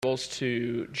Bibles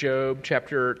to Job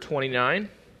chapter 29.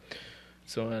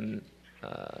 So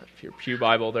if your pew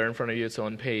Bible there in front of you, it's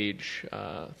on page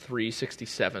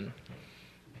 367.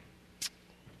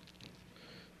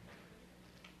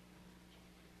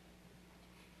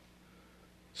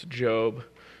 So Job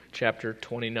chapter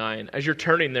 29. As you're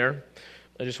turning there,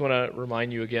 I just want to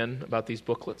remind you again about these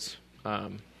booklets. I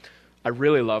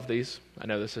really love these. I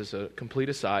know this is a complete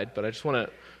aside, but I just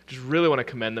really want to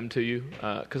commend them to you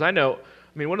because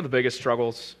one of the biggest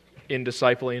struggles in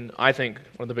discipling, I think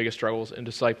one of the biggest struggles in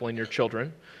discipling your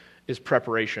children is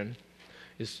preparation,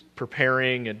 is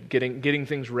preparing and getting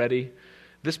things ready.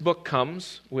 This book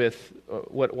comes with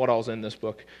what all's in this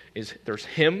book is there's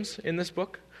hymns in this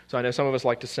book. So I know some of us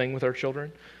like to sing with our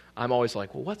children. I'm always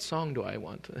like, well, what song do I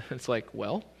want? It's like,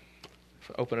 well,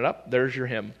 open it up, there's your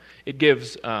hymn. It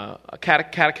gives a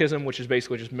catechism, which is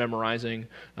basically just memorizing,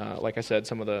 like I said,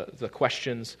 some of the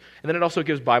questions. And then it also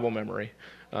gives Bible memory.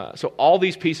 So all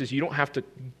these pieces, you don't have to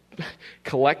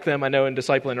collect them. I know in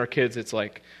discipling our kids, it's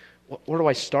like, where do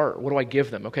I start? What do I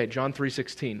give them? Okay, John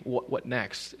 3:16, what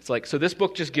next? It's like, so this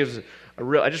book just gives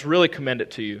I just really commend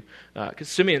it to you. Because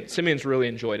Simeon's really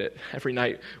enjoyed it. Every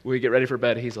night when we get ready for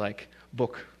bed, he's like,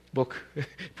 book,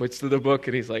 puts to the book,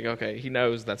 and he's like, okay, he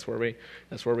knows that's where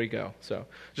we go. So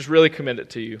just really commend it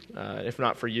to you. If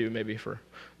not for you, maybe for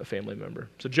a family member.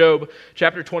 So Job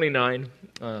chapter 29,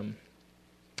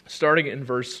 starting in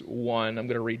verse 1, I'm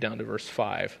going to read down to verse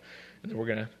 5, and then we're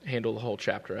going to handle the whole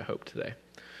chapter, I hope, today.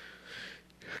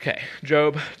 Okay,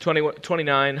 Job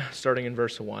 29, starting in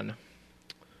verse 1.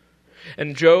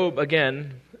 And Job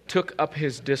again took up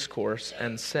his discourse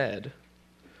and said,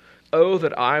 "Oh,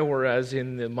 that I were as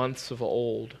in the months of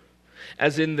old,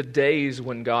 as in the days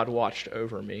when God watched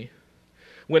over me,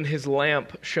 when his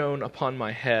lamp shone upon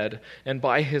my head, and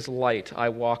by his light I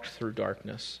walked through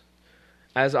darkness,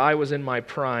 as I was in my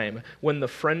prime, when the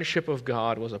friendship of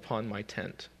God was upon my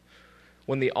tent,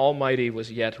 when the Almighty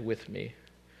was yet with me,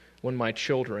 when my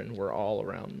children were all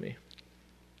around me."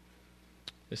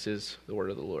 This is the word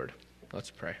of the Lord.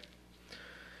 Let's pray.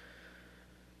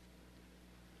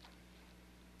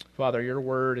 Father, your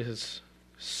word is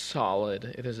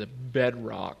solid. It is a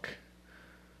bedrock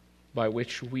by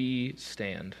which we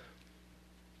stand.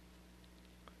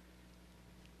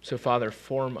 So, Father,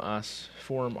 form us,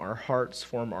 form our hearts,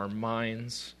 form our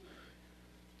minds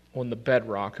on the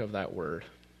bedrock of that word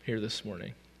here this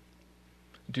morning.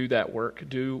 Do that work.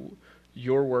 Do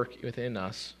your work within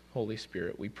us, Holy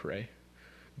Spirit, we pray.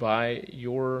 By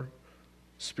your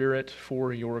Spirit,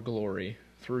 for your glory,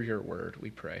 through your word, we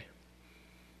pray.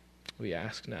 We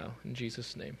ask now, in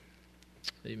Jesus' name,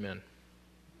 amen.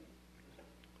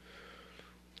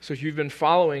 So if you've been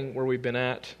following where we've been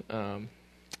at, the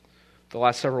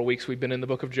last several weeks we've been in the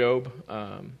book of Job,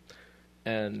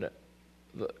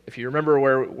 if you remember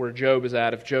where Job is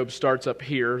at, if Job starts up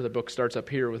here, the book starts up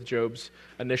here with Job's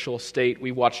initial state,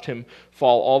 we watched him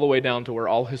fall all the way down to where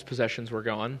all his possessions were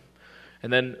gone.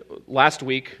 And then last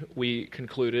week we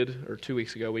concluded, or 2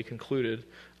 weeks ago we concluded,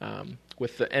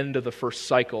 with the end of the first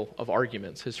cycle of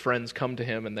arguments. His friends come to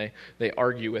him and they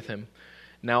argue with him.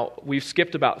 Now, we've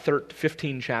skipped about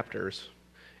 15 chapters.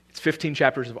 It's 15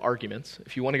 chapters of arguments.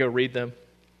 If you want to go read them,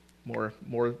 more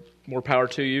power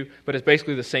to you. But it's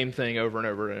basically the same thing over and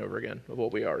over and over again of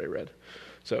what we already read.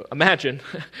 So imagine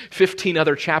 15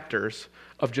 other chapters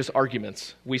of just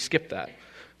arguments. We skipped that.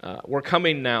 We're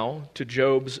coming now to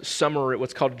Job's summary,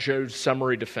 what's called Job's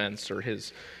summary defense, or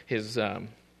his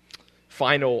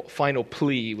final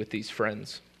plea with these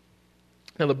friends.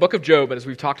 Now, the book of Job, as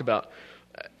we've talked about,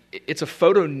 it's a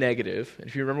photo-negative.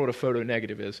 If you remember what a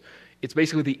photo-negative is, it's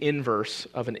basically the inverse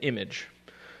of an image.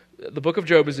 The book of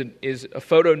Job is a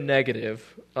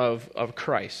photo-negative of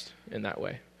Christ in that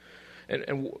way.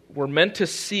 And we're meant to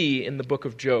see in the book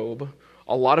of Job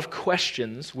a lot of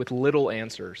questions with little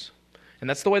answers. And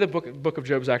that's the way the book of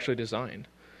Job is actually designed.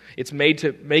 It's made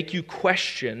to make you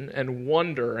question and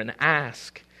wonder and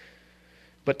ask.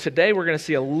 But today we're going to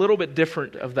see a little bit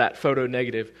different of that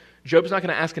photo-negative. Job's not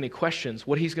going to ask any questions.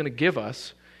 What he's going to give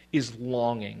us is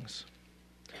longings.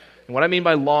 And what I mean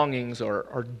by longings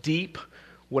are deep,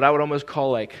 what I would almost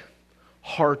call like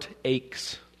heart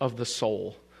aches of the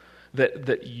soul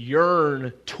that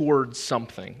yearn towards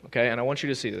something, okay? And I want you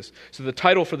to see this. So the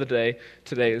title for the day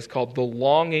today is called The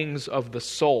Longings of the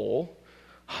Soul,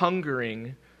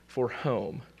 Hungering for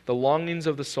Home. The Longings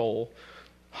of the Soul,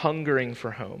 Hungering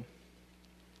for Home.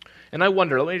 And I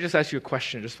wonder, let me just ask you a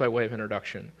question just by way of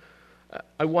introduction.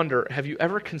 I wonder, have you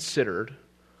ever considered,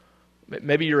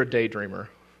 maybe you're a daydreamer.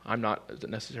 I'm not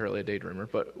necessarily a daydreamer,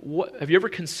 but have you ever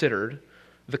considered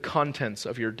the contents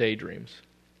of your daydreams?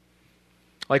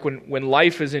 Like when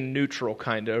life is in neutral,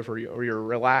 kind of, or you're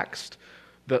relaxed,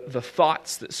 the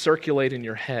thoughts that circulate in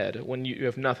your head when you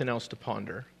have nothing else to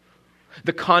ponder.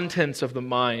 The contents of the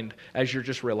mind as you're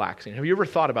just relaxing. Have you ever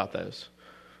thought about those?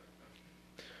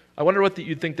 I wonder what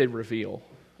you'd think they reveal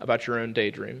about your own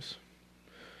daydreams.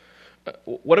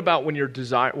 What about when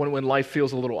when life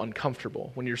feels a little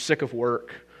uncomfortable, when you're sick of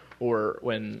work, or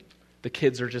when the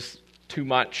kids are just too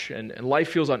much and life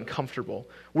feels uncomfortable?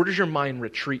 Where does your mind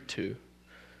retreat to?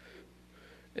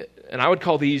 And I would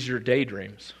call these your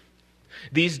daydreams.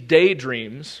 These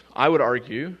daydreams, I would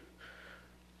argue,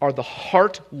 are the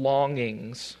heart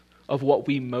longings of what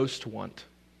we most want.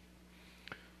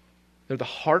 They're the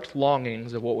heart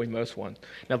longings of what we most want.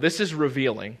 Now, this is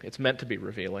revealing. It's meant to be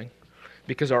revealing,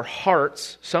 because our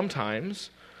hearts sometimes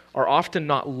are often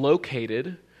not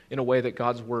located in a way that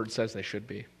God's Word says they should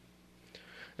be.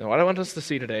 Now, what I want us to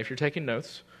see today, if you're taking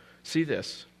notes, see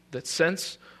this, that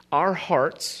since our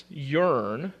hearts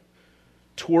yearn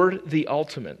toward the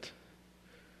ultimate,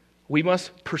 we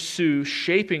must pursue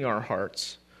shaping our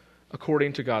hearts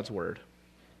according to God's Word.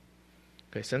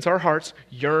 Okay, since our hearts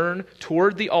yearn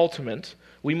toward the ultimate,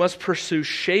 we must pursue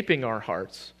shaping our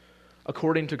hearts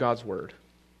according to God's Word.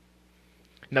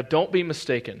 Now, don't be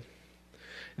mistaken.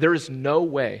 There is no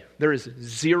way, there is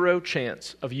zero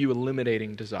chance of you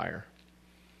eliminating desire.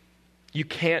 You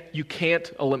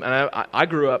can't eliminate. I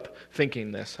grew up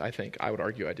thinking this, I would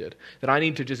argue I did, that I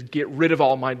need to just get rid of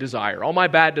all my desire, all my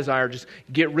bad desire, just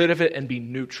get rid of it and be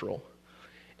neutral.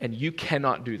 And you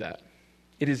cannot do that.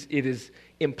 It is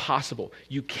impossible.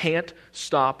 You can't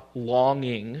stop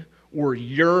longing or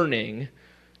yearning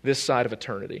this side of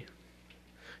eternity.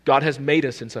 God has made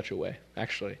us in such a way,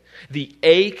 actually. The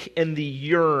ache and the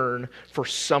yearn for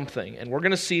something. And we're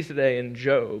going to see today in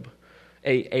Job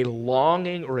a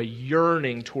longing or a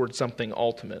yearning towards something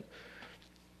ultimate.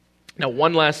 Now,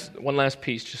 one last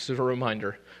piece, just as a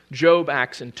reminder. Job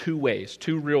acts in two ways,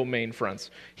 two real main fronts.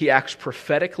 He acts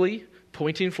prophetically,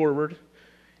 pointing forward,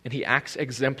 and he acts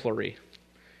exemplary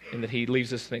in that he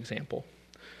leaves us an example.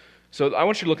 So I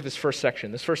want you to look at this first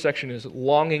section. This first section is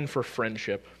longing for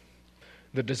friendship,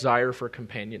 the desire for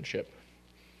companionship.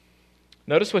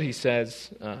 Notice what he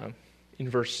says in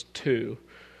verse 2.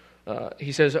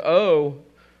 He says, Oh,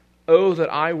 that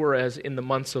I were as in the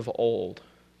months of old,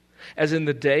 as in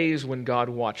the days when God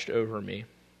watched over me.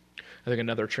 I think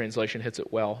another translation hits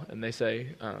it well, and they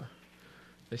say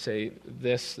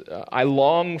this, I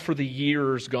long for the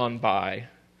years gone by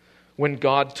when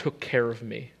God took care of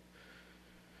me.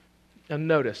 Now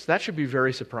notice, that should be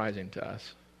very surprising to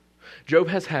us. Job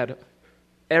has had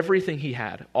everything he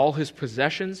had, all his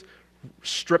possessions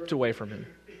stripped away from him.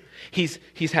 He's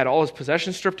had all his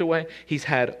possessions stripped away. He's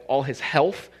had all his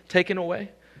health taken away.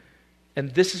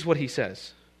 And this is what he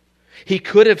says. He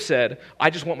could have said, I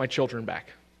just want my children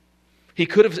back. He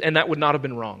could have, and that would not have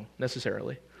been wrong,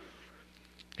 necessarily.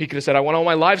 He could have said, I want all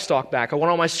my livestock back. I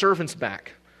want all my servants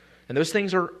back. And those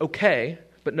things are okay,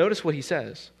 but notice what he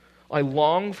says. I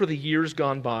long for the years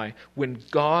gone by when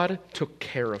God took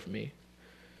care of me.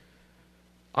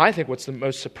 I think what's the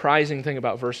most surprising thing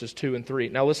about verses 2 and 3.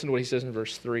 Now listen to what he says in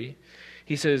verse 3.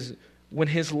 He says, when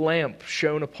his lamp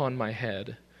shone upon my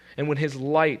head, and when his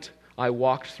light I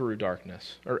walked through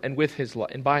darkness,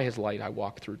 and by his light I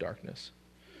walked through darkness.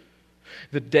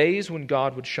 The days when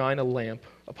God would shine a lamp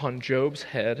upon Job's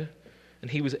head,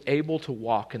 and he was able to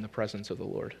walk in the presence of the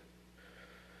Lord.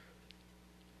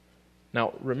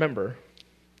 Now remember,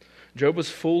 Job was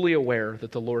fully aware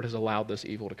that the Lord has allowed this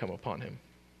evil to come upon him.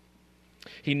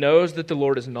 He knows that the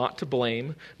Lord is not to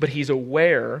blame, but he's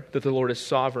aware that the Lord is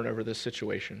sovereign over this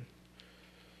situation.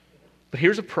 But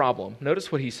here's a problem.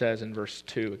 Notice what he says in verse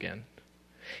 2 again.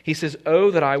 He says,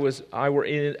 Oh, that I were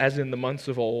in, as in the months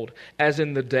of old, as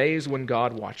in the days when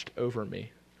God watched over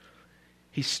me.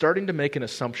 He's starting to make an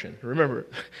assumption. Remember,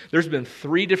 there's been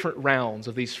 3 different rounds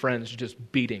of these friends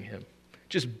just beating him.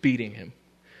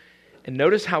 And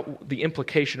notice how the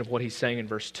implication of what he's saying in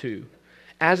verse 2.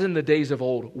 As in the days of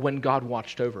old when God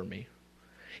watched over me.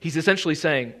 He's essentially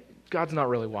saying, God's not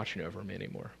really watching over me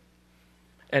anymore.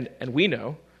 And we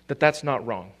know that that's not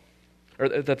wrong. Or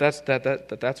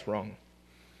that's wrong.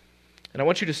 And I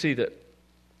want you to see that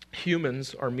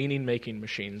humans are meaning-making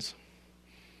machines.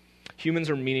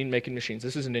 Humans are meaning-making machines.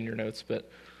 This isn't in your notes, but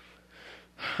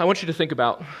I want you to think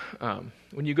about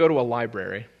when you go to a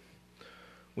library,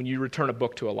 when you return a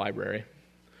book to a library,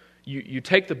 you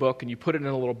take the book and you put it in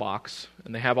a little box,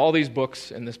 and they have all these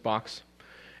books in this box.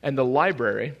 And the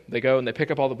library, they go and they pick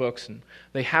up all the books, and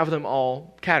they have them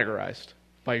all categorized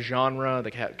by genre, they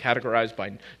categorized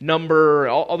by number,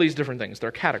 all these different things.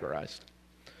 They're categorized.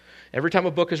 Every time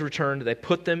a book is returned, they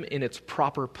put them in its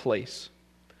proper place.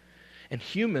 And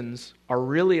humans are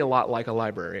really a lot like a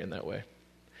library in that way.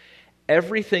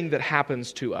 Everything that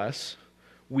happens to us,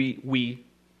 we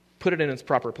put it in its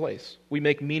proper place. We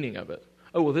make meaning of it.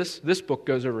 Oh, well, this book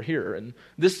goes over here, and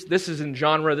this is in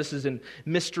genre, this is in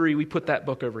mystery, we put that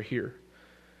book over here.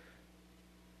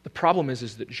 The problem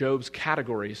is that Job's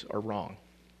categories are wrong.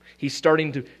 He's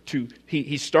starting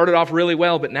he started off really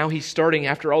well, but now he's starting,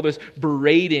 after all this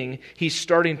berating, he's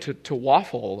starting to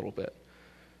waffle a little bit.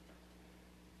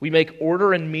 We make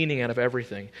order and meaning out of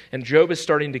everything, and Job is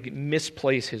starting to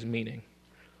misplace his meaning.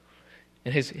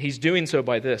 And he's doing so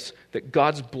by this, that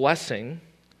God's blessing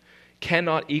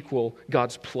cannot equal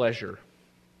God's pleasure.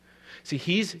 See,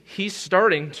 he's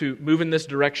starting to move in this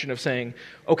direction of saying,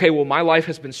 okay, well, my life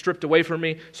has been stripped away from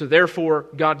me, so therefore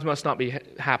God must not be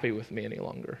happy with me any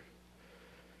longer.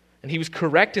 And he was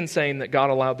correct in saying that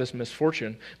God allowed this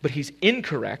misfortune, but he's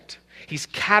incorrect. He's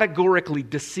categorically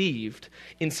deceived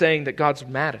in saying that God's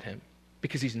mad at him,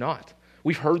 because he's not.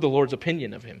 We've heard the Lord's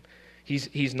opinion of him.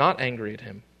 He's not angry at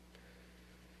him.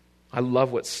 I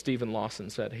love what Stephen Lawson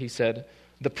said. He said,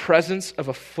 the presence of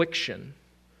affliction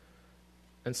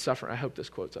and suffering, I hope this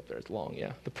quote's up there, it's long,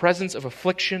 yeah. The presence of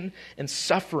affliction and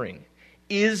suffering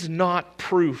is not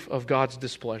proof of God's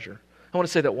displeasure. I want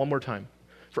to say that one more time.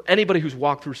 For anybody who's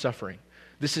walked through suffering,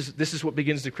 this is what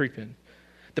begins to creep in.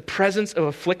 The presence of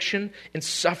affliction and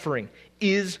suffering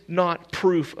is not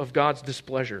proof of God's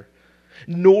displeasure,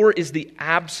 nor is the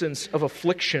absence of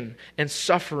affliction and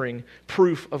suffering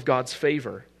proof of God's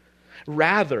favor.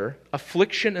 Rather,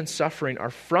 affliction and suffering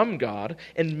are from God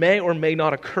and may or may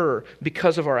not occur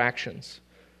because of our actions.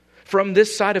 From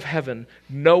this side of heaven,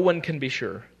 no one can be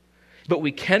sure. But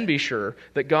we can be sure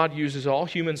that God uses all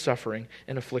human suffering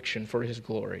and affliction for His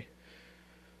glory.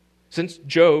 Since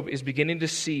Job is beginning to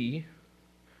see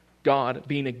God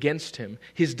being against him,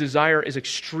 his desire is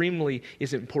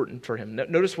important for him.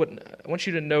 Notice what I want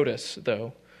you to notice,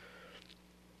 though,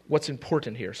 what's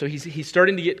important here. So he's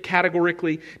starting to get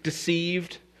categorically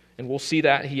deceived, and we'll see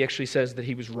that. He actually says that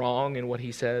he was wrong in what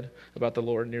he said about the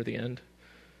Lord near the end.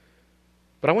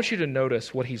 But I want you to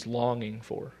notice what he's longing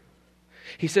for.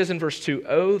 He says in verse 2,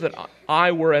 "Oh, that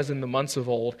I were as in the months of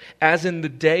old, as in the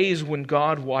days when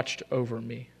God watched over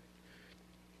me."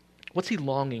 What's he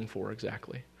longing for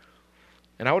exactly?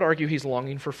 And I would argue he's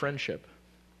longing for friendship.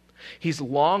 He's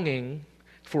longing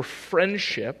for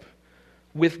friendship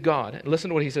with God. And listen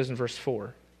to what he says in verse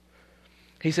 4.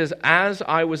 He says, "As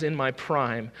I was in my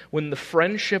prime, when the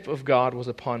friendship of God was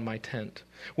upon my tent,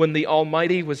 when the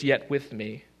Almighty was yet with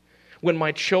me, when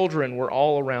my children were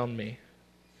all around me."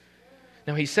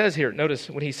 Now he says here, notice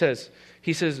what he says,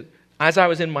 "As I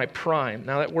was in my prime."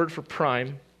 Now that word for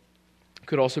prime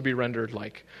could also be rendered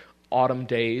like autumn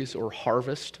days or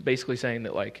harvest, basically saying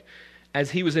that like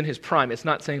as he was in his prime. It's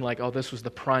not saying like, oh, this was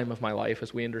the prime of my life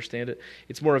as we understand it.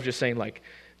 It's more of just saying like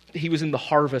he was in the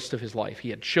harvest of his life. He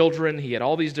had children, he had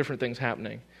all these different things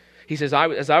happening. He says,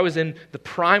 as I was in the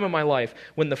prime of my life,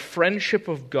 when the friendship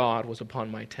of God was upon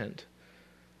my tent.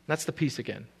 That's the piece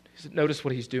again. Notice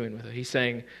what he's doing with it. He's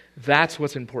saying, that's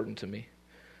what's important to me.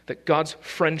 That God's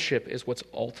friendship is what's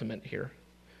ultimate here.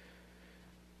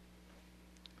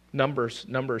 Numbers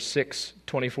 6,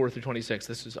 24 through 26.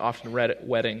 This is often read at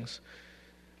weddings.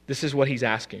 This is what he's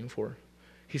asking for.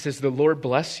 He says, "The Lord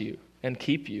bless you and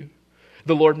keep you.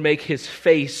 The Lord make His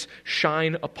face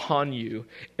shine upon you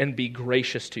and be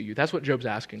gracious to you." That's what Job's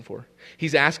asking for.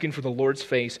 He's asking for the Lord's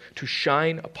face to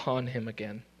shine upon him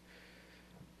again.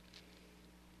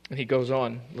 And he goes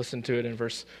on, listen to it in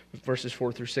verses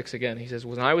 4 through 6 again. He says,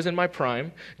 "When I was in my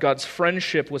prime, God's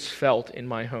friendship was felt in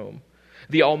my home.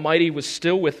 The Almighty was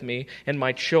still with me, and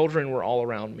my children were all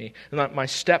around me. And my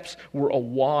steps were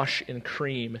awash in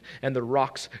cream, and the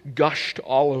rocks gushed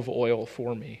olive oil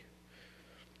for me."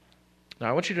 Now,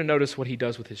 I want you to notice what he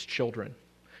does with his children,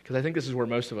 because I think this is where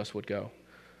most of us would go.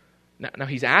 Now,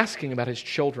 he's asking about his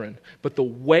children, but the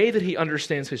way that he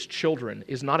understands his children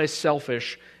is not as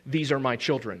selfish, "These are my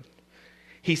children."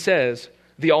 He says,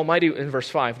 the Almighty, in verse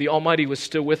 5, "The Almighty was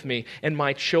still with me, and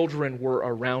my children were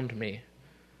around me."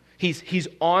 He's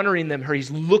honoring them, or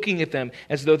he's looking at them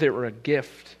as though they were a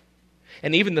gift.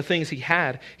 And even the things he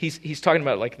had, he's talking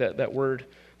about like that word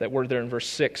there in verse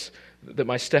 6, that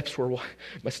my steps were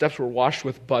washed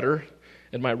with butter,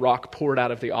 and my rock poured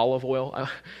out of the olive oil.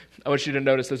 I want you to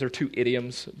notice those are two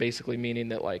idioms, basically meaning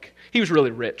that like he was really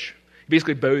rich. He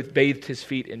basically bathed his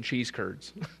feet in cheese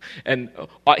curds. And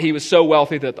he was so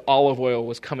wealthy that the olive oil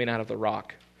was coming out of the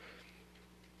rock.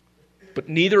 But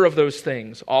neither of those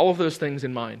things, all of those things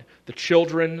in mind, the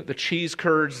children, the cheese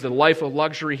curds, the life of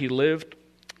luxury he lived,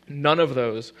 none of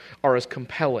those are as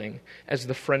compelling as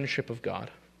the friendship of God.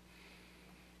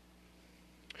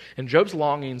 And Job's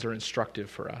longings are instructive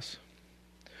for us.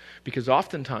 Because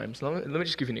oftentimes, let me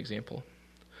just give you an example.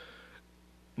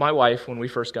 My wife, when we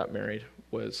first got married,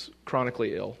 was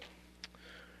chronically ill.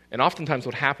 And oftentimes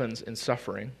what happens in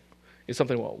suffering is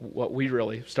something what we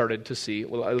really started to see,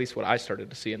 well, at least what I started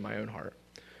to see in my own heart,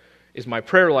 is my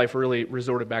prayer life really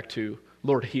resorted back to,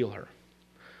 Lord, heal her.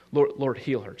 Lord,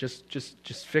 heal her.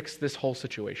 Just fix this whole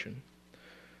situation.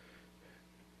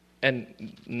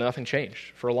 And nothing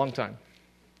changed for a long time.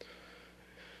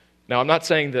 Now, I'm not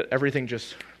saying that everything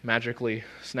just magically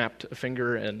snapped a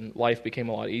finger and life became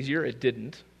a lot easier. It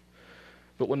didn't.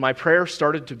 But when my prayer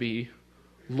started to be,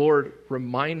 Lord,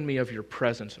 remind me of your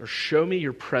presence, or show me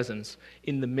your presence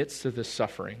in the midst of this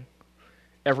suffering,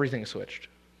 everything switched.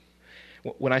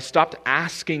 When I stopped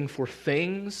asking for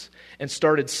things and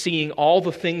started seeing all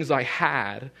the things I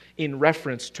had in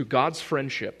reference to God's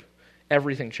friendship,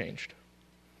 everything changed.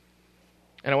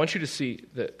 And I want you to see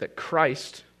that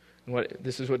Christ, and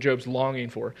this is what Job's longing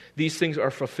for, these things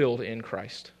are fulfilled in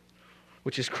Christ,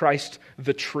 which is Christ,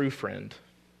 the true friend.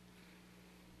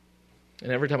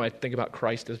 And every time I think about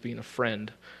Christ as being a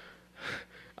friend,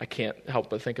 I can't help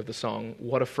but think of the song,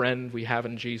 What a Friend We Have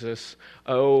in Jesus.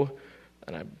 Oh,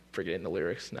 and I'm forgetting the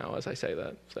lyrics now as I say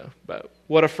that. But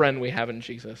what a friend we have in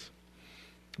Jesus.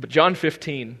 But John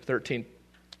 15, 13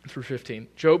 through 15,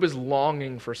 Job is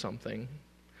longing for something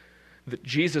that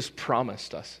Jesus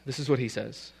promised us. This is what he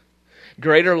says.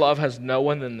 Greater love has no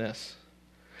one than this,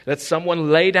 that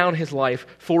someone lay down his life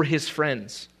for his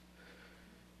friends.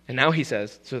 And now he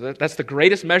says, so that's the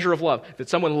greatest measure of love, that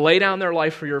someone lay down their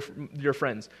life for your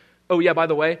friends. Oh yeah, by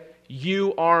the way,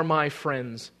 you are my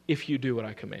friends if you do what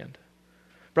I command.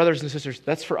 Brothers and sisters,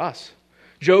 that's for us.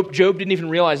 Job didn't even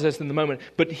realize this in the moment,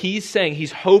 but he's saying,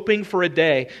 he's hoping for a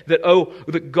day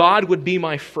that God would be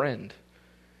my friend.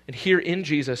 And here in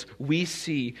Jesus, we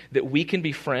see that we can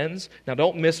be friends. Now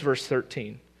don't miss verse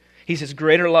 13. He says,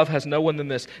 greater love has no one than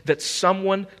this, that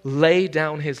someone lay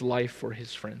down his life for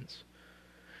his friends.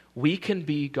 We can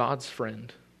be God's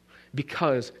friend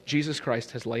because Jesus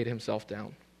Christ has laid himself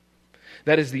down.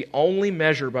 That is the only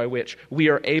measure by which we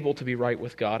are able to be right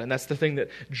with God. And that's the thing that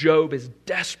Job is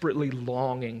desperately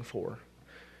longing for.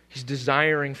 He's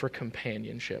desiring for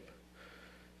companionship.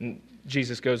 And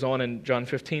Jesus goes on in John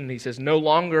 15, and he says, no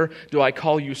longer do I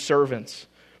call you servants,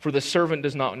 for the servant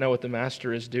does not know what the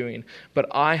master is doing, but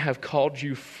I have called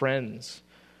you friends.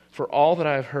 For all that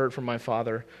I have heard from my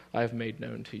Father, I have made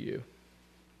known to you.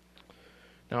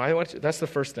 Now, that's the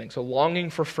first thing. So longing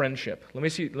for friendship. Let me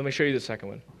show you the second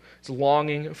one. It's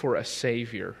longing for a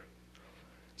Savior.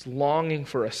 It's longing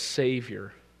for a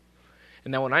Savior.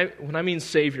 And now when I mean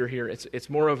Savior here, it's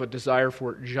more of a desire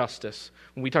for justice.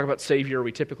 When we talk about Savior,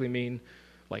 we typically mean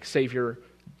like Savior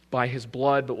by his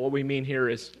blood, but what we mean here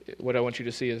is, what I want you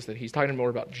to see is that he's talking more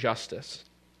about justice.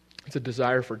 It's a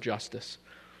desire for justice.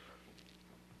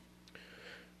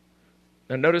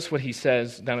 Now notice what he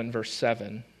says down in verse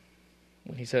 7.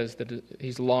 When he says that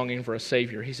he's longing for a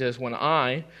Savior. He says, when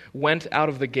I went out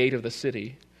of the gate of the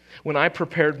city, when I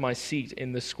prepared my seat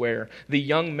in the square, the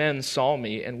young men saw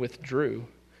me and withdrew,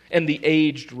 and the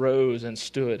aged rose and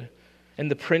stood,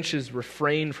 and the princes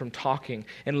refrained from talking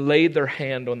and laid their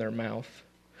hand on their mouth.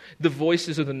 The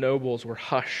voices of the nobles were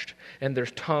hushed, and their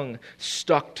tongue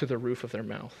stuck to the roof of their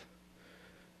mouth.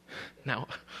 Now,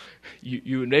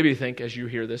 you would maybe think as you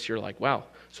hear this, you're like, wow,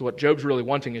 so what Job's really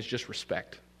wanting is just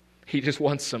respect. He just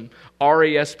wants some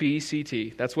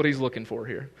R-E-S-P-E-C-T. That's what he's looking for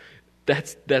here.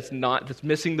 That's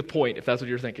missing the point if that's what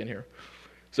you're thinking here.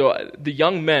 So the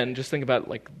young men, just think about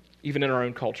like even in our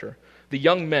own culture, the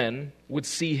young men would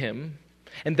see him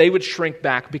and they would shrink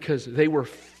back because they were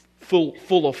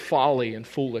full of folly and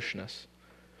foolishness.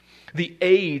 The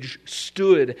aged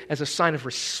stood as a sign of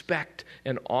respect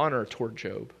and honor toward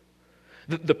Job.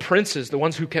 The princes, the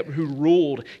ones who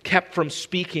ruled, kept from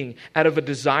speaking out of a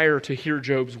desire to hear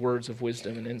Job's words of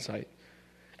wisdom and insight.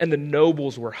 And the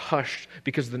nobles were hushed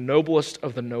because the noblest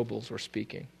of the nobles were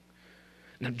speaking.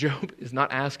 Now, Job is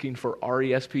not asking for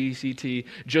R-E-S-P-E-C-T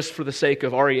just for the sake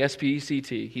of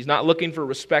R-E-S-P-E-C-T. He's not looking for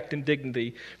respect and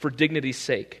dignity for dignity's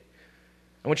sake.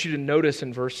 I want you to notice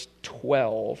in verse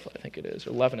 12, I think it is,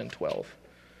 11 and 12,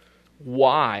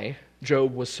 why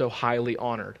Job was so highly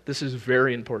honored. This is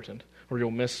very important. Or you'll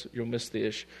miss the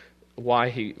issue,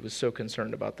 why he was so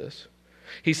concerned about this.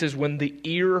 He says, when the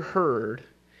ear heard,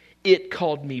 it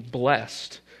called me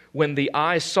blessed. When the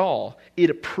eye saw, it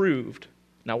approved.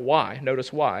 Now why?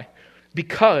 Notice why.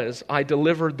 Because I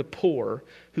delivered the poor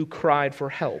who cried for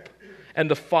help,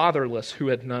 and the fatherless who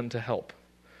had none to help.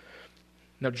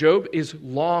 Now Job is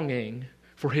longing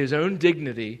for his own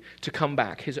dignity to come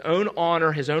back, his own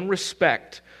honor, his own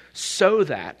respect, so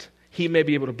that he may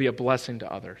be able to be a blessing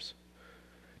to others.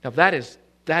 Now that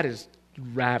is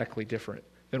radically different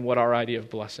than what our idea of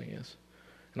blessing is.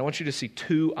 And I want you to see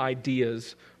two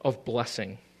ideas of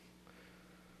blessing.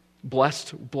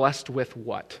 Blessed with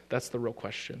what? That's the real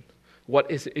question. What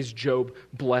is Job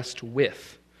blessed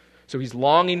with? So he's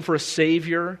longing for a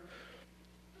Savior.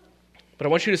 But I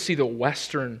want you to see the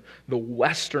Western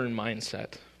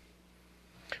mindset.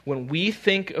 When we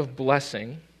think of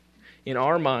blessing in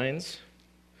our minds,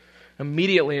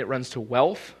 immediately it runs to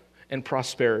wealth and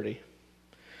prosperity.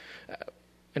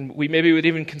 And we maybe would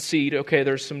even concede, okay,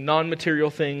 there's some non-material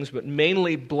things, but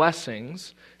mainly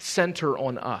blessings center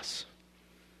on us.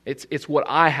 It's what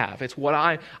I have. It's what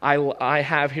I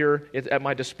have here at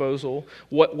my disposal,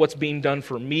 what's being done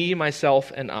for me,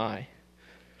 myself, and I.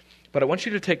 But I want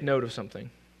you to take note of something.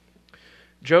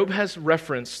 Job has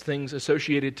referenced things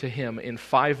associated to him in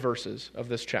 5 verses of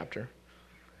this chapter.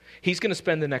 He's going to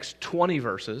spend the next 20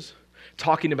 verses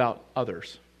talking about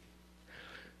others.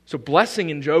 So blessing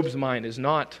in Job's mind is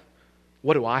not,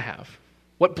 what do I have?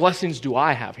 What blessings do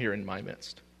I have here in my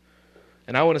midst?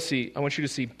 And I want you to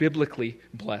see biblically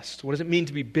blessed. What does it mean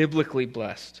to be biblically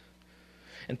blessed?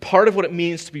 And part of what it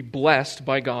means to be blessed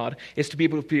by God is to be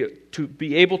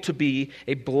able to be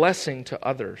a blessing to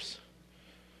others.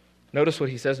 Notice what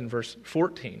he says in verse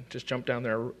 14. Just jump down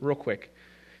there real quick.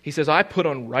 He says, I put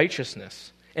on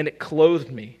righteousness, and it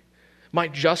clothed me. My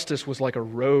justice was like a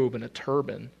robe and a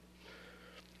turban.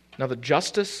 Now the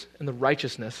justice and the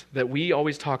righteousness that we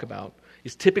always talk about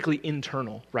is typically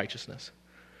internal righteousness.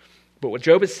 But what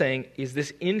Job is saying is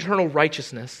this internal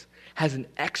righteousness has an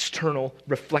external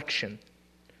reflection.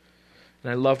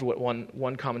 And I loved what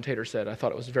one commentator said. I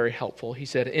thought it was very helpful. He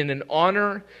said, in an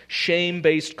honor,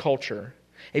 shame-based culture,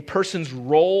 a person's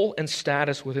role and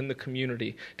status within the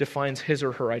community defines his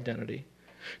or her identity.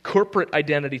 Corporate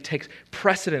identity takes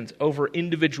precedence over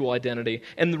individual identity,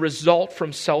 and the result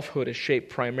from selfhood is shaped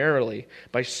primarily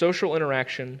by social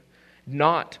interaction,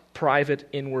 not private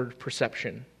inward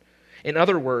perception. In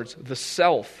other words, the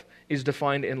self is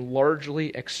defined in largely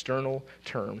external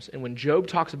terms. And when Job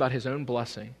talks about his own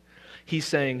blessing, he's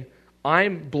saying,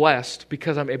 I'm blessed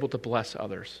because I'm able to bless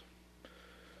others.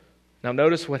 Now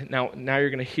notice now you're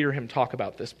going to hear him talk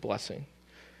about this blessing.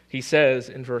 He says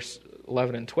in verse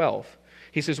 11 and 12,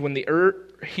 he says, when the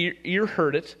ear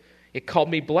heard it, it called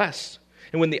me blessed.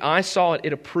 And when the eye saw it,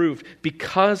 it approved,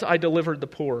 because I delivered the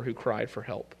poor who cried for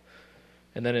help.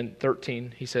 And then in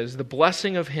 13, he says, the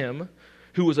blessing of him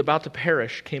who was about to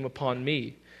perish came upon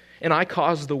me. And I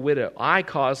caused the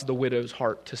widow's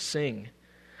heart to sing.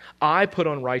 I put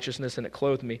on righteousness and it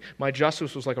clothed me. My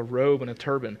justice was like a robe and a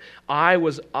turban. I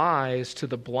was eyes to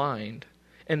the blind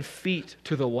and feet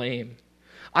to the lame.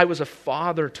 I was a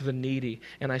father to the needy,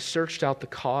 and I searched out the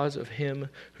cause of him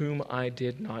whom I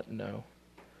did not know.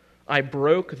 I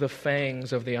broke the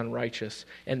fangs of the unrighteous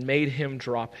and made him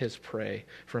drop his prey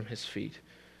from his feet.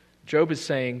 Job is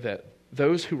saying that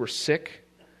those who were sick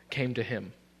came to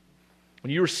him.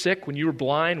 When you were sick, when you were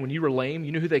blind, when you were lame,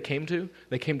 you know who they came to?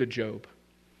 They came to Job.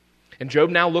 And Job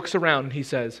now looks around and he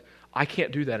says, I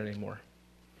can't do that anymore.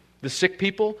 The sick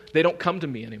people, they don't come to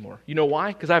me anymore. You know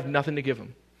why? Because I have nothing to give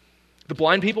them. The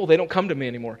blind people, they don't come to me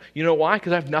anymore. You know why?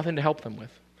 Because I have nothing to help them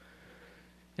with.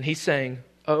 And he's saying,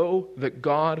 oh, that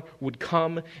God would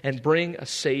come and bring a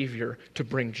Savior to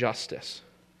bring justice.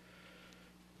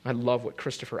 I love what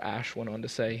Christopher Ash went on to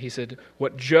say. He said,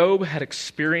 what Job had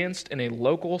experienced in a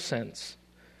local sense,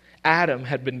 Adam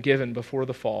had been given before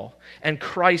the fall, and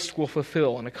Christ will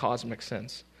fulfill in a cosmic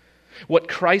sense. What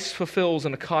Christ fulfills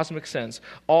in a cosmic sense,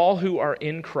 all who are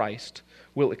in Christ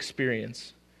will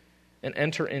experience and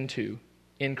enter into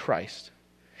in Christ.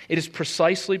 It is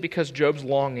precisely because Job's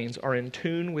longings are in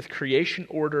tune with creation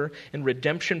order and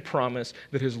redemption promise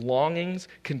that his longings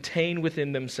contain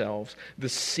within themselves the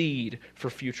seed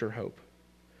for future hope.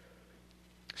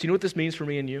 So you know what this means for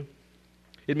me and you?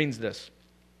 It means this,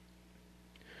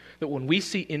 that when we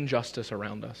see injustice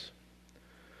around us,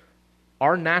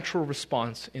 our natural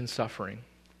response in suffering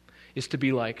is to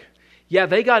be like, yeah,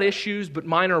 they got issues, but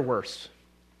mine are worse.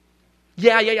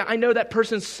 Yeah, I know that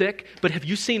person's sick, but have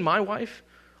you seen my wife?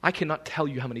 I cannot tell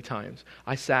you how many times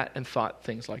I sat and thought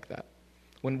things like that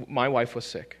when my wife was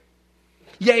sick.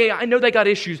 Yeah, I know they got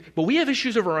issues, but we have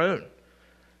issues of our own.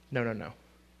 No.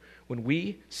 When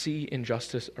we see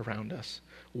injustice around us,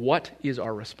 what is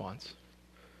our response?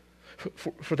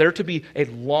 For there to be a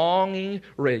longing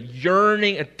or a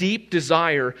yearning, a deep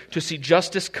desire to see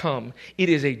justice come, it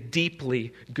is a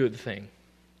deeply good thing.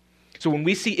 So when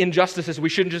we see injustices, we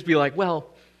shouldn't just be like, well,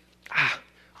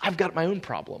 I've got my own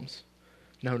problems.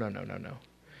 No.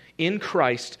 in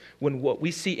Christ, when what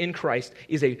we see in Christ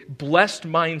is a blessed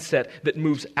mindset that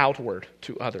moves outward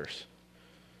to others.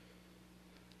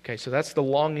 Okay, so that's the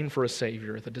longing for a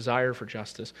Savior, the desire for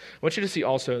justice. I want you to see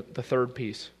also the third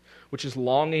piece, which is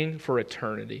longing for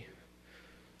eternity.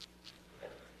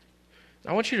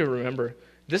 I want you to remember,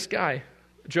 this guy,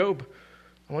 Job,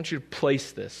 I want you to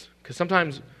place this, because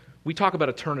sometimes we talk about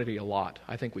eternity a lot.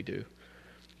 I think we do.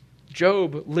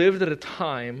 Job lived at a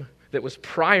time that was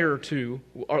prior to,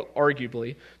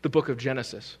 arguably, the book of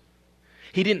Genesis.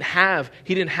 He didn't have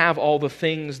all the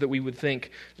things that we would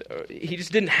think. He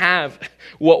just didn't have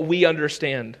what we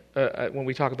understand when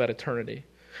we talk about eternity.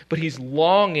 But he's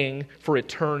longing for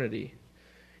eternity.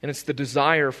 And it's the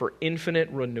desire for infinite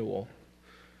renewal.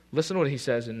 Listen to what he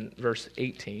says in verse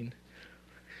 18.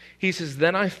 He says,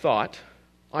 "Then I thought,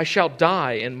 I shall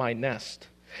die in my nest,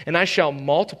 and I shall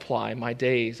multiply my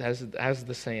days as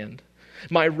the sand.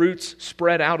 My roots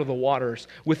spread out of the waters,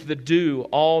 with the dew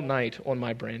all night on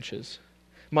my branches.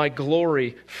 My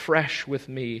glory fresh with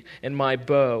me, and my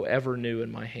bow ever new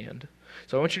in my hand."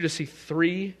 So I want you to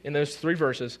see in those three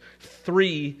verses,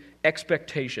 three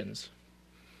expectations.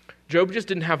 Job just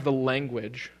didn't have the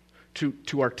language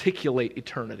to articulate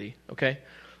eternity, okay?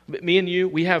 Me and you,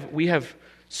 we have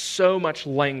so much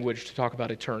language to talk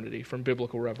about eternity from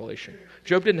biblical revelation.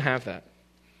 Job didn't have that.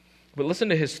 But listen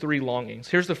to his three longings.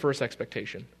 Here's the first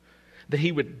expectation: that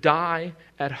he would die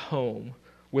at home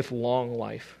with long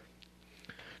life.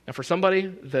 Now, for somebody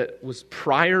that was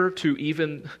prior to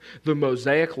even the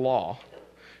Mosaic law,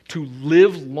 to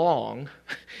live long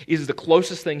is the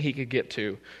closest thing he could get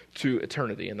to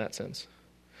eternity in that sense.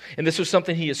 And this was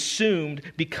something he assumed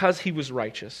because he was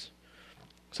righteous.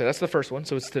 So that's the first one.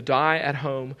 So it's to die at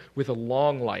home with a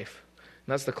long life.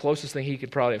 And that's the closest thing he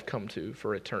could probably have come to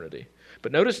for eternity.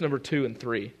 But notice number 2 and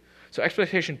 3. So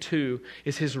expectation 2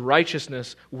 is his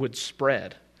righteousness would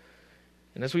spread.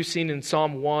 And as we've seen in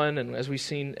Psalm 1 and as we've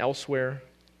seen elsewhere,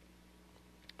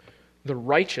 the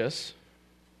righteous,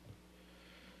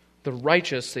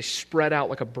 they spread out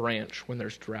like a branch when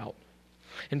there's drought.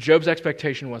 And Job's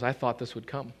expectation was, I thought this would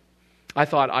come. I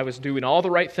thought I was doing all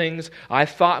the right things. I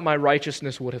thought my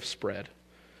righteousness would have spread.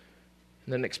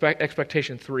 And then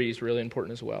expectation 3 is really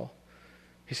important as well.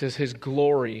 He says his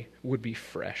glory would be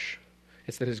fresh.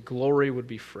 It's that his glory would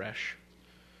be fresh.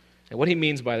 And what he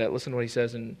means by that, listen to what he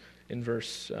says in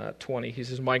verse 20. He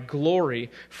says, my glory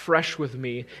fresh with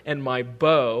me, and my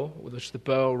bow, which the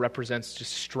bow represents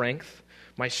just strength,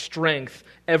 my strength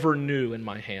ever new in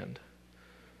my hand.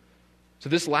 So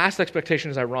this last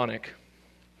expectation is ironic,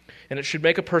 and it should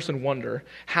make a person wonder,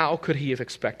 how could he have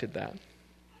expected that?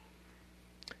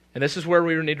 And this is where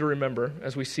we need to remember,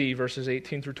 as we see verses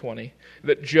 18 through 20,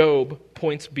 that Job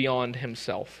points beyond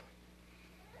himself.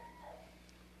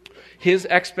 His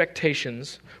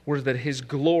expectations were that his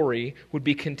glory would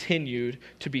be continued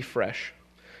to be fresh.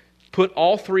 Put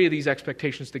all three of these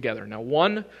expectations together. Now,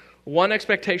 one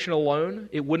expectation alone,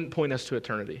 it wouldn't point us to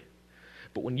eternity.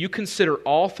 But when you consider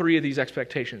all three of these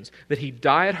expectations, that he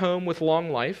die at home with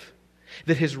long life,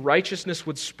 that his righteousness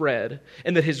would spread,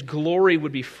 and that his glory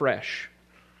would be fresh,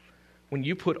 when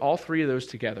you put all three of those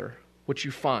together, what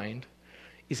you find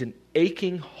is an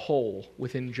aching hole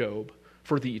within Job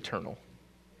for the eternal.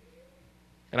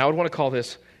 And I would want to call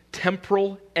this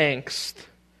temporal angst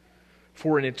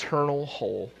for an eternal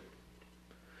whole.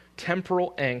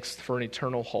 Temporal angst for an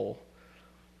eternal whole.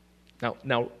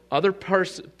 Now, other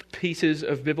pieces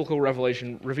of biblical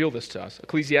revelation reveal this to us.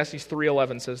 Ecclesiastes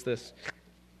 3:11 says this.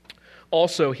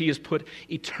 Also, he has put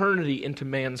eternity into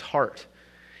man's heart,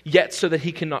 yet so that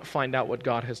he cannot find out what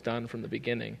God has done from the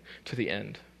beginning to the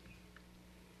end.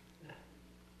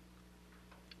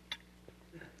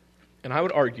 And I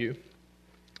would argue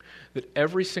that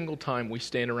every single time we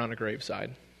stand around a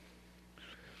graveside,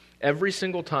 every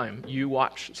single time you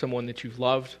watch someone that you've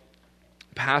loved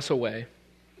pass away,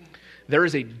 there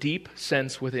is a deep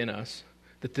sense within us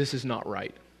that this is not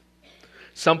right.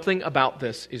 Something about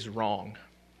this is wrong.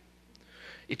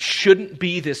 It shouldn't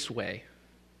be this way.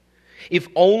 If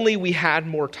only we had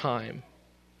more time.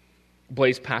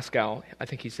 Blaise Pascal, I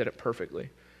think he said it perfectly.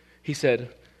 He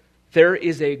said, there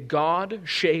is a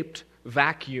God-shaped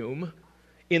vacuum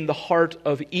in the heart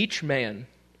of each man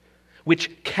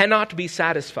which cannot be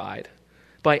satisfied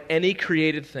by any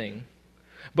created thing,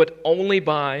 but only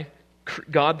by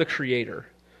God the Creator,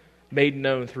 made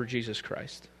known through Jesus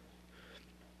Christ.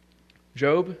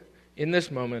 Job, in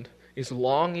this moment, is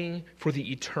longing for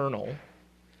the eternal,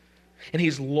 and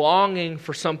he's longing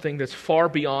for something that's far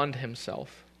beyond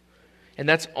himself, and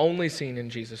that's only seen in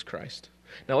Jesus Christ.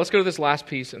 Now let's go to this last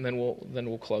piece, and then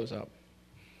we'll close up.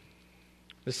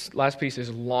 This last piece is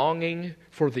longing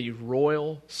for the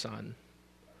royal Son.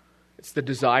 It's the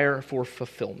desire for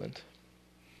fulfillment.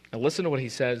 Now listen to what he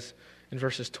says in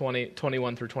verses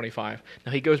 21 through 25.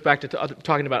 Now he goes back to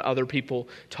talking about other people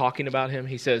talking about him.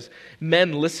 He says,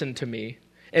 "Men listened to me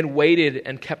and waited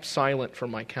and kept silent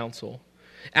from my counsel.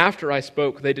 After I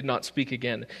spoke, they did not speak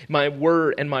again. My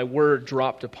word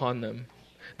dropped upon them.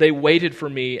 They waited for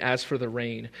me as for the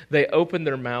rain. They opened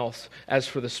their mouths as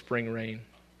for the spring rain.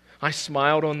 I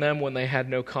smiled on them when they had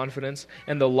no confidence,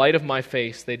 and the light of my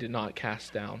face they did not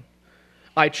cast down.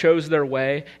 I chose their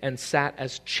way and sat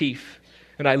as chief,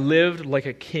 and I lived like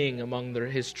a king among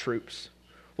his troops,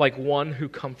 like one who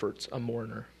comforts a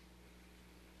mourner."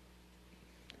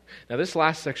 Now this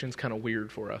last section is kind of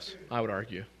weird for us, I would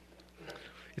argue.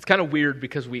 It's kind of weird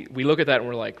because we look at that and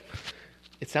we're like,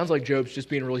 it sounds like Job's just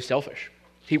being really selfish.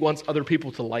 He wants other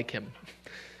people to like him.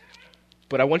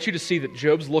 But I want you to see that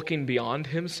Job's looking beyond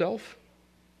himself,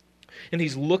 and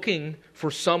he's looking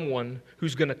for someone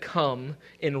who's going to come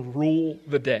and rule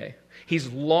the day. He's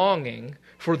longing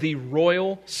for the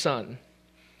royal Son.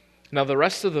 Now the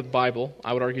rest of the Bible,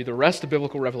 I would argue the rest of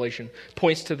biblical revelation,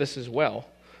 points to this as well.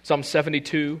 Psalm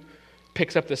 72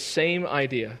 picks up the same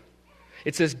idea.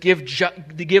 It says, give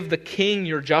the king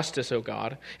your justice, O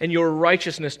God, and your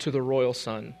righteousness to the royal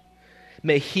Son.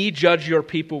 May he judge your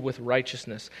people with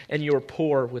righteousness and your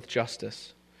poor with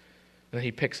justice. And then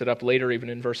he picks it up later, even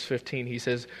in verse 15. He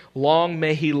says, long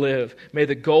may he live. May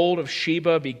the gold of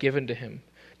Sheba be given to him.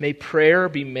 May prayer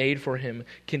be made for him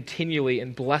continually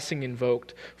and blessing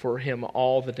invoked for him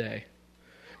all the day.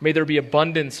 May there be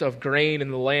abundance of grain in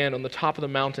the land on the top of the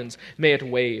mountains. May it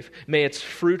wave. May its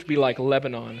fruit be like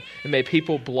Lebanon. And may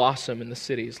people blossom in the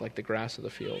cities like the grass of the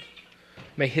field.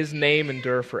 May his name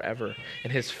endure forever,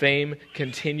 and his fame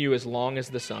continue as long as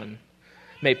the sun.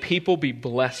 May people be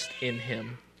blessed in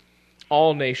him.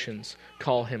 All nations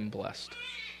call him blessed.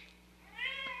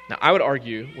 Now, I would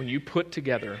argue when you put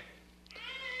together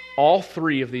all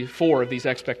four of these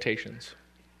expectations,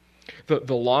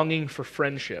 the longing for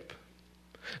friendship,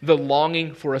 the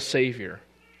longing for a Savior,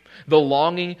 the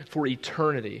longing for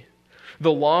eternity,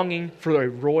 the longing for a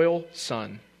royal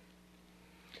Son,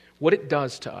 what it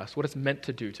does to us, what it's meant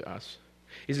to do to us,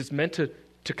 is it's meant to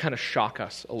kind of shock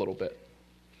us a little bit.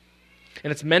 And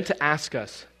it's meant to ask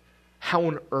us, how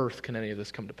on earth can any of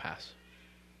this come to pass?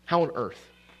 How on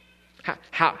earth?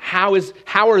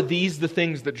 How are these the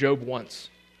things that Job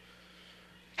wants?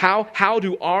 How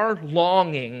do our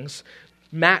longings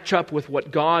match up with what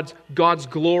God's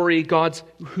glory,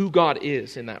 who God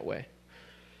is in that way?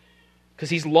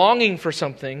 Because he's longing for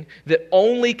something that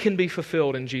only can be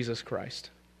fulfilled in Jesus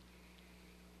Christ.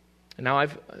 And now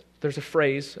there's a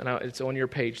phrase, and it's on your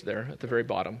page there at the very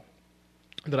bottom,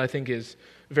 that I think is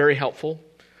very helpful.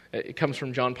 It comes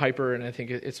from John Piper, and I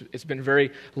think it's been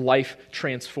very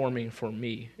life-transforming for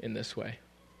me in this way.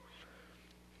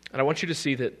 And I want you to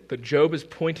see that Job is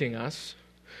pointing us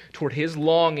toward his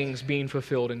longings being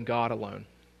fulfilled in God alone.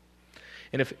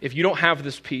 And if you don't have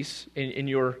this piece in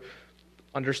your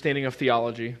understanding of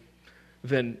theology,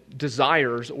 then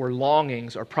desires or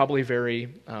longings are probably very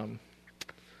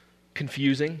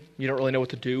confusing. You don't really know what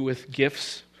to do with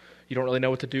gifts. You don't really know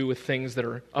what to do with things that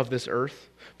are of this earth.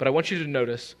 But I want you to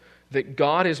notice that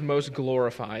God is most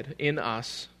glorified in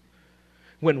us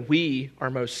when we are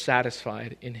most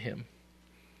satisfied in him.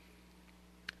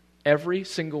 Every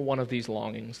single one of these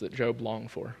longings that Job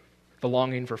longed for, the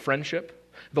longing for friendship,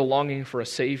 the longing for a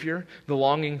Savior, the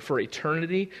longing for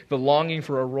eternity, the longing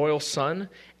for a royal Son,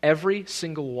 every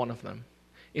single one of them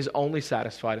is only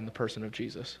satisfied in the person of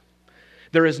Jesus.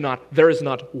 There is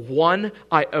not one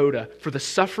iota for the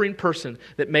suffering person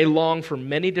that may long for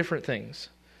many different things.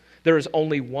 There is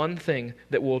only one thing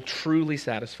that will truly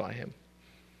satisfy him.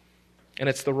 And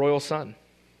it's the royal Son.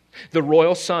 The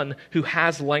royal Son who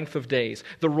has length of days.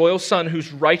 The royal Son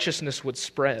whose righteousness would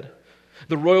spread.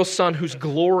 The royal Son whose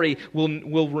glory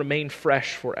will remain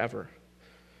fresh forever.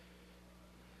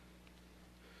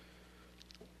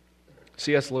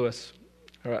 C.S. Lewis.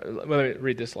 Let me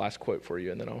read this last quote for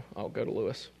you, and then I'll go to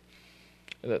Lewis.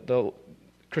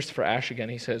 Christopher Ashe again,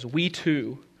 he says, "We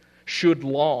too should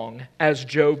long, as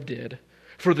Job did,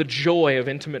 for the joy of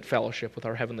intimate fellowship with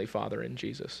our Heavenly Father in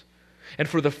Jesus, and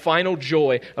for the final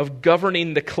joy of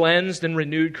governing the cleansed and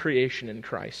renewed creation in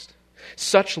Christ.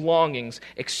 Such longings,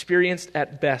 experienced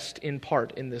at best in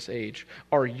part in this age,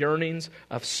 are yearnings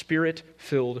of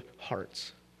spirit-filled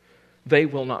hearts. They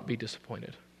will not be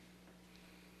disappointed."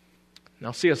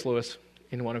 Now, C.S. Lewis,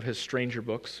 in one of his stranger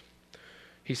books,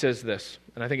 he says this,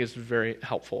 and I think it's very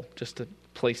helpful just to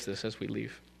place this as we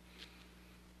leave.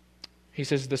 He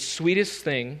says, "The sweetest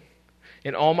thing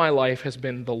in all my life has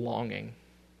been the longing.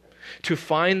 to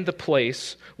find the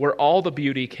place where all the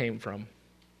beauty came from.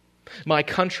 My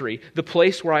country, the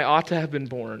place where I ought to have been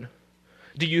born.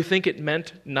 Do you think it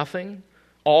meant nothing?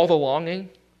 All the longing?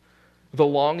 The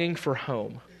longing for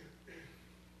home.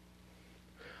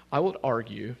 I would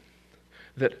argue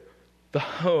that the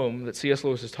home that C.S.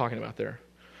 Lewis is talking about there,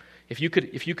 if you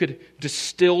could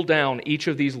distill down each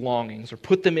of these longings or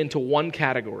put them into one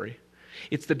category,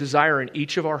 it's the desire in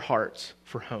each of our hearts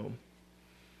for home.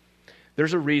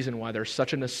 There's a reason why there's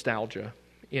such a nostalgia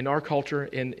in our culture,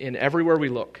 in everywhere we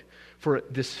look, for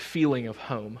this feeling of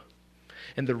home.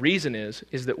 And the reason is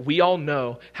that we all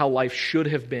know how life should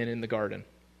have been in the garden.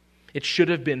 It should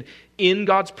have been in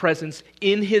God's presence,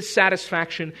 in His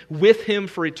satisfaction, with Him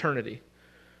for eternity.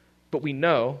 But we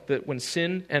know that when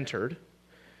sin entered,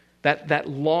 that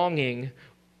longing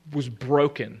was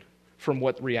broken from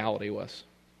what reality was.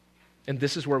 And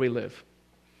this is where we live.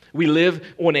 We live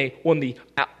on the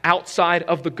outside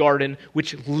of the garden,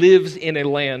 which lives in a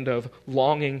land of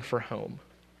longing for home.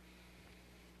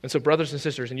 And so, brothers and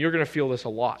sisters, and you're going to feel this a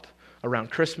lot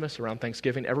around Christmas, around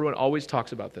Thanksgiving, everyone always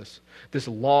talks about this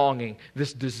longing,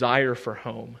 this desire for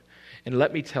home. And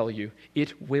let me tell you,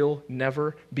 it will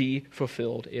never be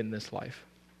fulfilled in this life.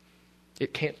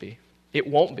 It can't be. It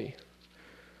won't be.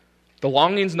 The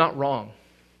longing's not wrong.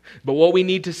 But what we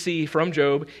need to see from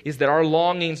Job is that our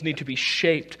longings need to be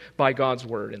shaped by God's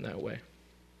word in that way.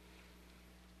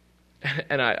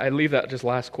 And I leave that just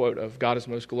last quote of God is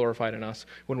most glorified in us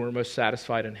when we're most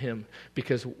satisfied in Him.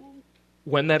 Because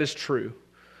when that is true,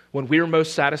 when we are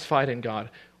most satisfied in God,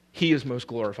 He is most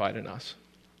glorified in us.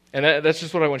 And that's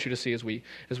just what I want you to see as we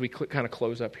kind of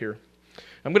close up here.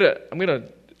 I'm gonna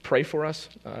pray for us.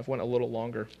 I've went a little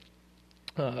longer,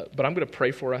 but I'm gonna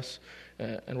pray for us,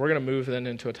 and we're gonna move then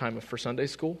into a time for Sunday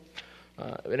school.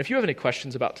 And if you have any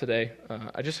questions about today,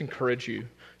 I just encourage you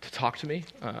to talk to me.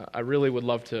 I really would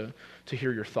love to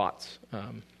hear your thoughts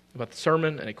about the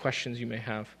sermon, any questions you may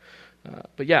have.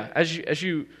 But yeah, as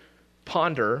you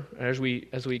ponder, as we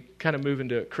kind of move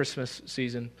into Christmas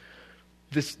season,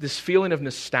 this feeling of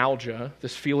nostalgia,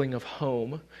 this feeling of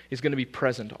home is going to be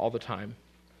present all the time.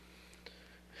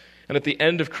 And at the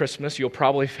end of Christmas, you'll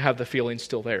probably have the feeling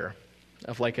still there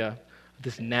of like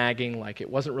this nagging, like it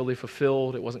wasn't really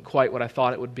fulfilled, it wasn't quite what I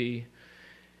thought it would be.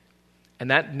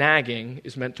 And that nagging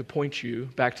is meant to point you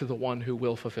back to the one who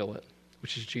will fulfill it,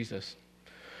 which is Jesus.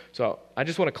 So I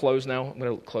just want to close now. I'm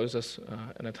going to close us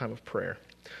in a time of prayer.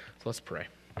 So let's pray.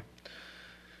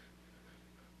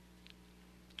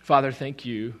 Father, thank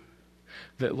you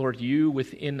that, Lord, you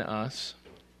within us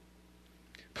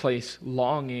place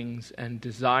longings and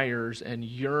desires and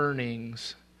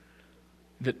yearnings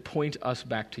that point us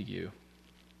back to you.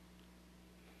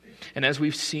 And as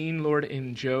we've seen, Lord,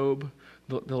 in Job,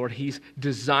 the Lord, he's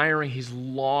desiring, he's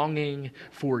longing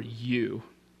for you.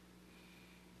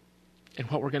 And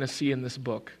what we're going to see in this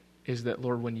book is that,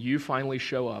 Lord, when you finally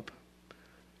show up,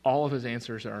 all of his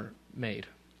answers are made.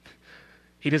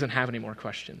 He doesn't have any more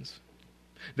questions.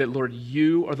 That, Lord,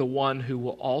 you are the one who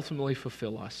will ultimately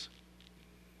fulfill us.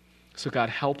 So, God,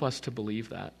 help us to believe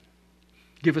that.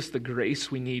 Give us the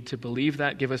grace we need to believe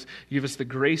that. Give us the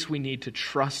grace we need to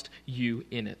trust you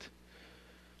in it.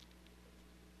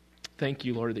 Thank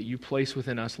you, Lord, that you place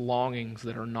within us longings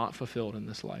that are not fulfilled in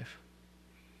this life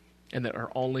and that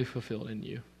are only fulfilled in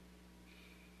you.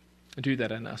 Do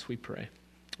that in us, we pray.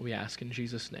 We ask in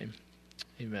Jesus' name.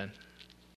 Amen.